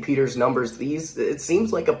at St. Peter's numbers, it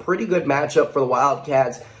seems like a pretty good matchup for the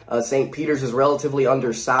Wildcats. St. Peter's is relatively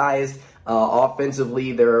undersized.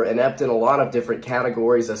 Offensively, they're inept in a lot of different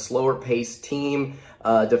categories, a slower-paced team.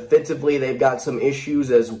 Defensively, they've got some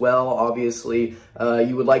issues as well. Obviously,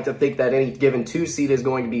 you would like to think that any given 2 seed is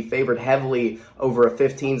going to be favored heavily over a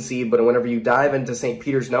 15 seed, but whenever you dive into St.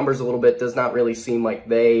 Peter's numbers a little bit, it does not really seem like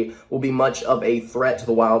they will be much of a threat to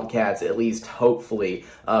the Wildcats, at least hopefully.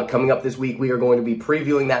 Coming up this week, we are going to be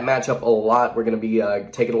previewing that matchup a lot. We're going to be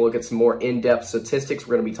taking a look at some more in-depth statistics.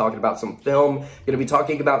 We're going to be talking about some film. Going to be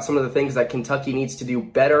talking about some of the things that Kentucky needs to do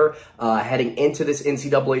better heading into this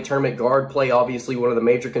NCAA tournament. Guard play, obviously, one of the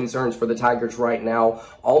major concerns for the Tigers right now.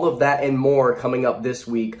 All of that and more coming up this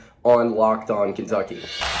week on Locked On Kentucky.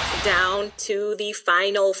 Down to the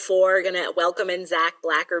Final Four. Going to welcome in Zach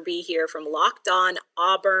Blackerby here from Locked On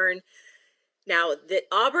Auburn. Now, the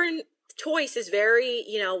Auburn choice is very,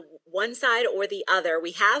 one side or the other.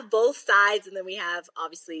 We have both sides, and then we have,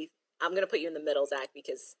 obviously, I'm going to put you in the middle, Zach,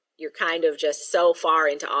 because you're kind of just so far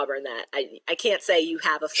into Auburn that I can't say you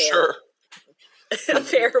have a fair, a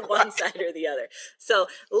fair one side or the other. So,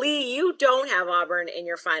 Lee, you don't have Auburn in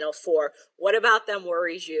your Final Four. What about them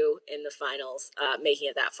worries you in the finals, making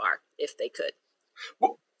it that far, if they could?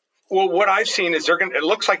 Well, what I've seen is it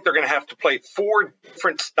looks like they're going to have to play 4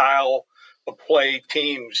 different style of play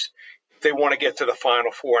teams if they want to get to the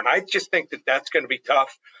Final Four. And I just think that that's going to be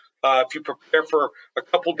tough. If you prepare for a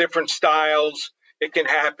couple different styles, it can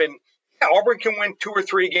happen. Yeah, Auburn can win 2 or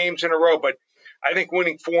 3 games in a row, but I think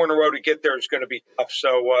winning 4 in a row to get there is going to be tough.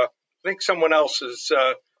 So I think someone else is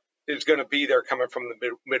going to be there coming from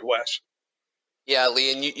the Midwest. Yeah,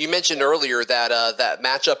 Lee, and you mentioned earlier that that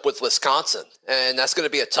matchup with Wisconsin, and that's going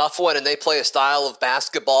to be a tough one, and they play a style of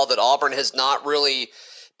basketball that Auburn has not really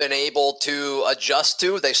been able to adjust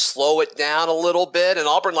to. They slow it down a little bit, and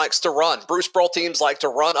Auburn likes to run. Bruce Pearl teams like to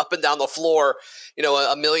run up and down the floor,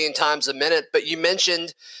 a million times a minute. But you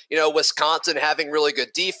mentioned, Wisconsin having really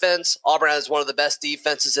good defense. Auburn has one of the best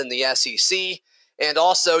defenses in the SEC. And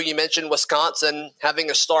also, you mentioned Wisconsin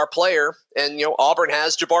having a star player, and Auburn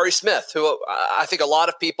has Jabari Smith, who I think a lot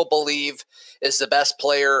of people believe is the best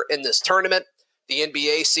player in this tournament. The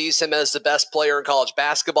NBA sees him as the best player in college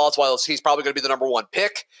basketball. That's why he's probably going to be the number one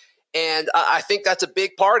pick. And I think that's a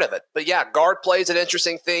big part of it. But yeah, guard play is an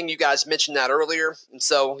interesting thing. You guys mentioned that earlier. And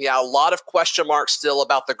so, yeah, a lot of question marks still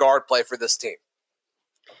about the guard play for this team.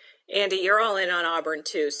 Andy, you're all in on Auburn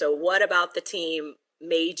too. So what about the team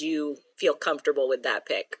made you feel comfortable with that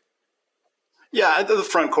pick? Yeah, the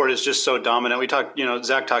front court is just so dominant. We talked,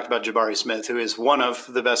 Zach talked about Jabari Smith, who is one of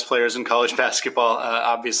the best players in college basketball.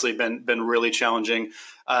 Obviously, been really challenging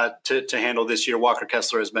to handle this year. Walker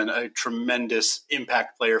Kessler has been a tremendous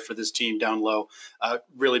impact player for this team down low.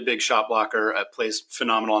 Really big shot blocker, plays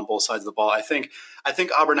phenomenal on both sides of the ball. I think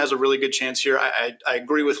Auburn has a really good chance here. I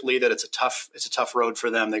agree with Lee that it's a tough road for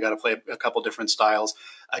them. They got to play a couple different styles.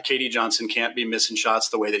 KD Johnson can't be missing shots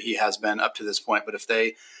the way that he has been up to this point. But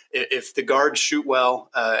if the guards shoot well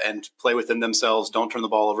and play within themselves, don't turn the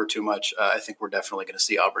ball over too much, I think we're definitely going to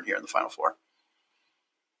see Auburn here in the Final Four.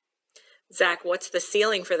 Zach, what's the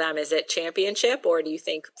ceiling for them? Is it championship, or do you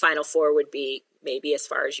think Final Four would be maybe as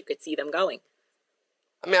far as you could see them going?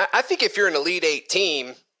 I mean, I think if you're an Elite Eight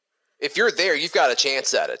team, if you're there, you've got a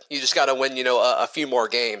chance at it. You just got to win, a few more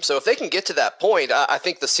games. So if they can get to that point, I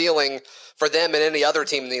think the ceiling for them and any other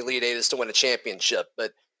team in the Elite Eight is to win a championship.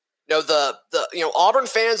 But Auburn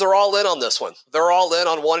fans are all in on this one. They're all in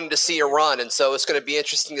on wanting to see a run, and so it's going to be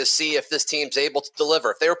interesting to see if this team's able to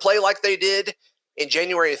deliver. If they play like they did in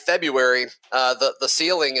January and February, the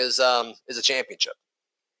ceiling is a championship.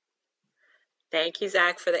 Thank you,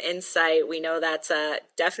 Zach, for the insight. We know that's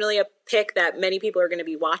definitely a pick that many people are going to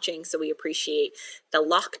be watching, so we appreciate the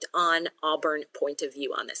Locked On Auburn point of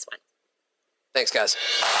view on this one. Thanks, guys.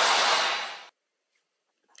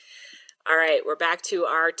 All right, we're back to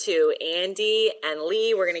our two, Andy and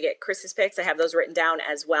Lee. We're going to get Chris's picks. I have those written down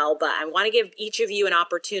as well, but I want to give each of you an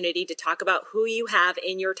opportunity to talk about who you have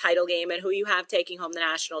in your title game and who you have taking home the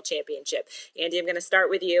national championship. Andy, I'm going to start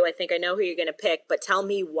with you. I think I know who you're going to pick, but tell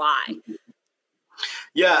me why.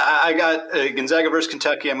 Yeah, I got Gonzaga versus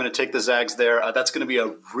Kentucky. I'm going to take the Zags there. That's going to be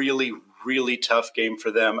a really, really tough game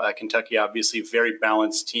for them. Kentucky, obviously, very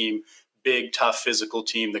balanced team, big, tough, physical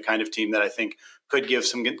team, the kind of team that I think could give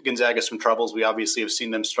Gonzaga some troubles. We obviously have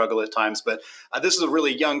seen them struggle at times, but this is a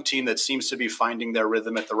really young team that seems to be finding their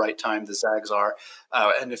rhythm at the right time. The Zags are.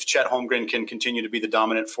 And if Chet Holmgren can continue to be the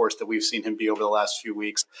dominant force that we've seen him be over the last few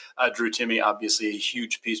weeks, Drew Timme, obviously a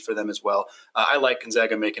huge piece for them as well. I like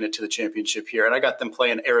Gonzaga making it to the championship here. And I got them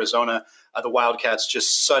playing Arizona. The Wildcats,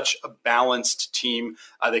 just such a balanced team.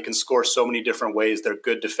 They can score so many different ways. They're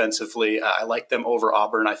good defensively. I like them over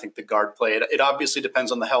Auburn. I think the guard play, it obviously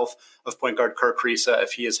depends on the health of point guard Kirk Kriisa.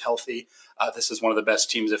 If he is healthy, this is one of the best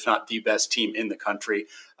teams, if not the best team in the country.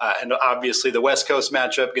 And obviously the West Coast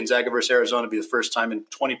matchup, Gonzaga versus Arizona, will be the first time in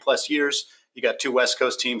 20 plus years. You got two West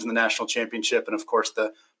Coast teams in the national championship. And of course,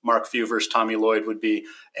 the Mark Few versus Tommy Lloyd would be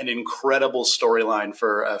an incredible storyline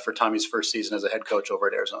for Tommy's first season as a head coach over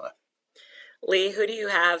at Arizona. Lee, who do you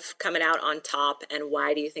have coming out on top, and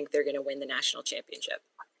why do you think they're going to win the national championship?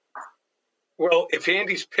 Well, if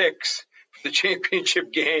Andy's picks for the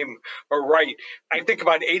championship game are right, I think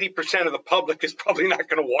about 80% of the public is probably not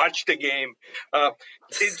going to watch the game.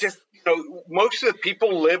 It just, most of the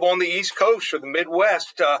people live on the East Coast or the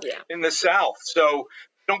Midwest in the South. So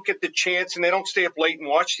they don't get the chance, and they don't stay up late and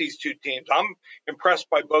watch these two teams. I'm impressed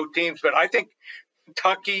by both teams, but I think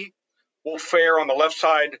Kentucky will fare on the left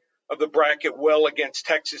side of the bracket well against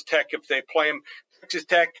Texas Tech if they play them. Texas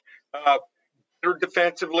Tech, better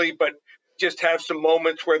defensively, but just have some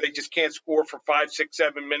moments where they just can't score for 5, 6,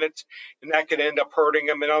 7 minutes, and that could end up hurting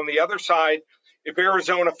them. And on the other side, if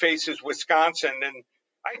Arizona faces Wisconsin, and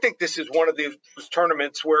I think this is one of those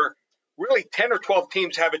tournaments where really 10 or 12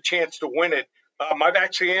 teams have a chance to win it. I've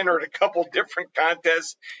actually entered a couple different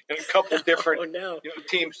contests and a couple different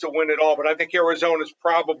teams to win it all, but I think Arizona is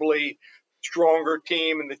probably stronger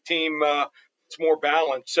team and the team that's more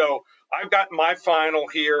balanced. So I've got my final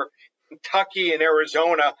here, Kentucky and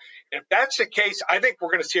Arizona. And if that's the case, I think we're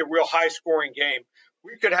going to see a real high scoring game.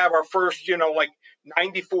 We could have our first,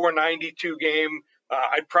 94-92 game.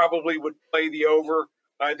 I probably would play the over.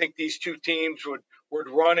 I think these two teams would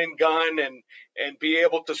run and gun and be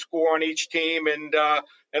able to score on each team and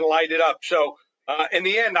light it up. So in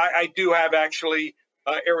the end, I do have actually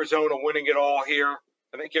Arizona winning it all here.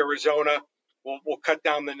 I think Arizona will cut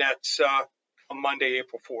down the nets on Monday,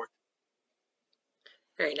 April 4th.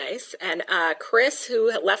 Very nice. And Chris,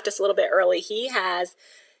 who left us a little bit early, he has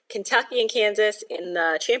Kentucky and Kansas in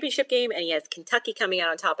the championship game, and he has Kentucky coming out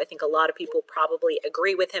on top. I think a lot of people probably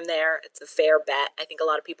agree with him there. It's a fair bet. I think a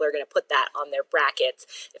lot of people are going to put that on their brackets.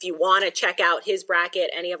 If you want to check out his bracket,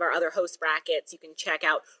 any of our other host brackets, you can check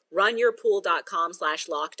out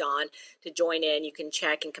runyourpool.com/lockedon to join in. You can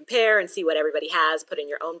check and compare and see what everybody has. Put in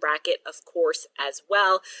your own bracket, of course, as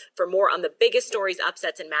well. For more on the biggest stories,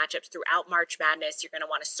 upsets, and matchups throughout March Madness, you're going to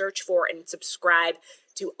want to search for and subscribe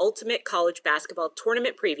to Ultimate College Basketball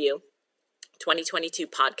Tournament Preview 2022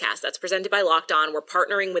 podcast. That's presented by Locked On. We're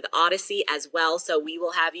partnering with Odyssey as well, so we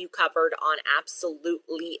will have you covered on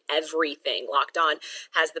absolutely everything. Locked On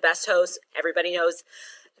has the best hosts. Everybody knows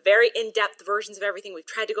very in-depth versions of everything. We've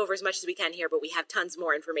tried to go over as much as we can here, but we have tons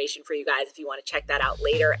more information for you guys if you want to check that out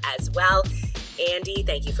later as well. Andy,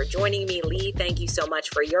 thank you for joining me. Lee, thank you so much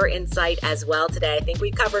for your insight as well today. I think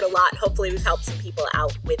we've covered a lot. Hopefully we've helped some people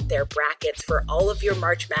out with their brackets. For all of your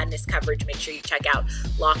March Madness coverage, make sure you check out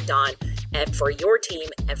Locked On and for your team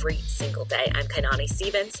every single day. I'm Kainani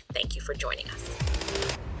Stevens. Thank you for joining us.